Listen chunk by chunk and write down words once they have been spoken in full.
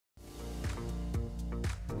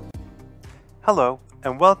Hello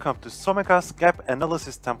and welcome to Someka's gap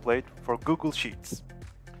analysis template for Google Sheets.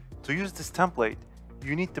 To use this template,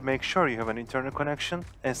 you need to make sure you have an internet connection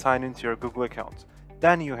and sign into your Google account.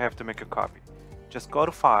 Then you have to make a copy. Just go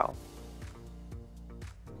to File,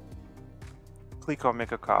 click on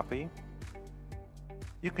Make a Copy.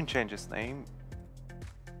 You can change its name.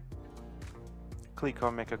 Click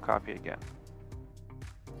on Make a Copy again.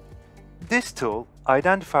 This tool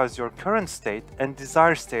identifies your current state and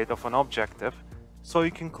desired state of an objective so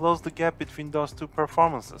you can close the gap between those two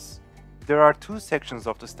performances. There are two sections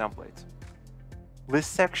of this template: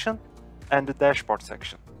 List section and the Dashboard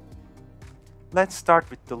section. Let's start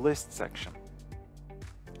with the List section.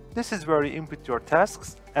 This is where you input your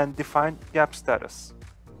tasks and define gap status.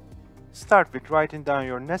 Start with writing down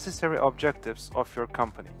your necessary objectives of your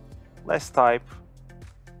company. Let's type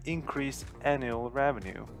increase annual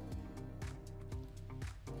revenue.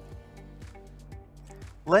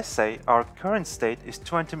 Let's say our current state is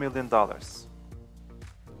 $20 million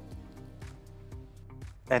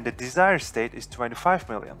and the desired state is 25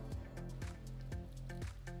 million.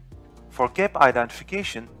 For gap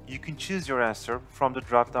identification, you can choose your answer from the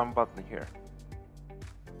drop-down button here.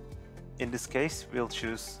 In this case, we'll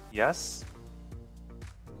choose yes.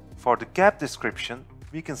 For the gap description,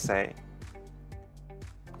 we can say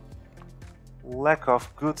lack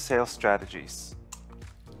of good sales strategies.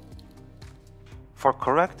 For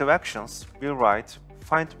corrective actions, we'll write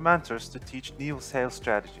find mentors to teach new sales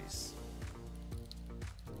strategies.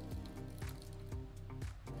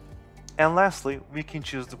 And lastly, we can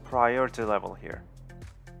choose the priority level here.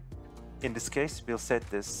 In this case, we'll set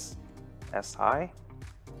this as high.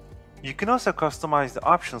 You can also customize the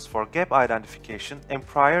options for gap identification and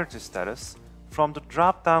priority status from the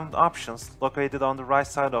drop-down options located on the right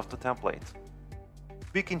side of the template.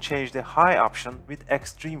 We can change the high option with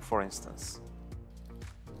extreme, for instance.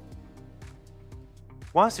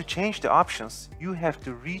 Once you change the options, you have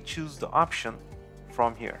to re-choose the option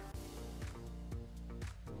from here.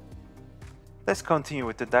 Let's continue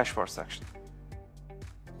with the Dashboard section.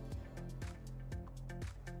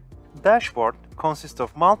 Dashboard consists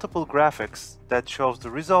of multiple graphics that shows the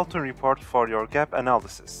resulting report for your gap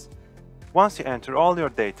analysis. Once you enter all your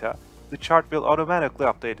data, the chart will automatically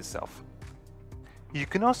update itself. You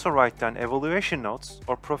can also write down evaluation notes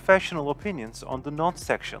or professional opinions on the Notes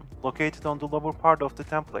section located on the lower part of the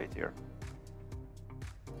template here.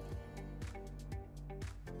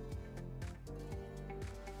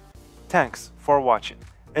 Thanks for watching,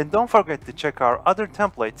 and don't forget to check our other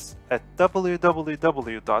templates at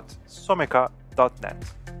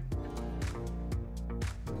www.someka.net.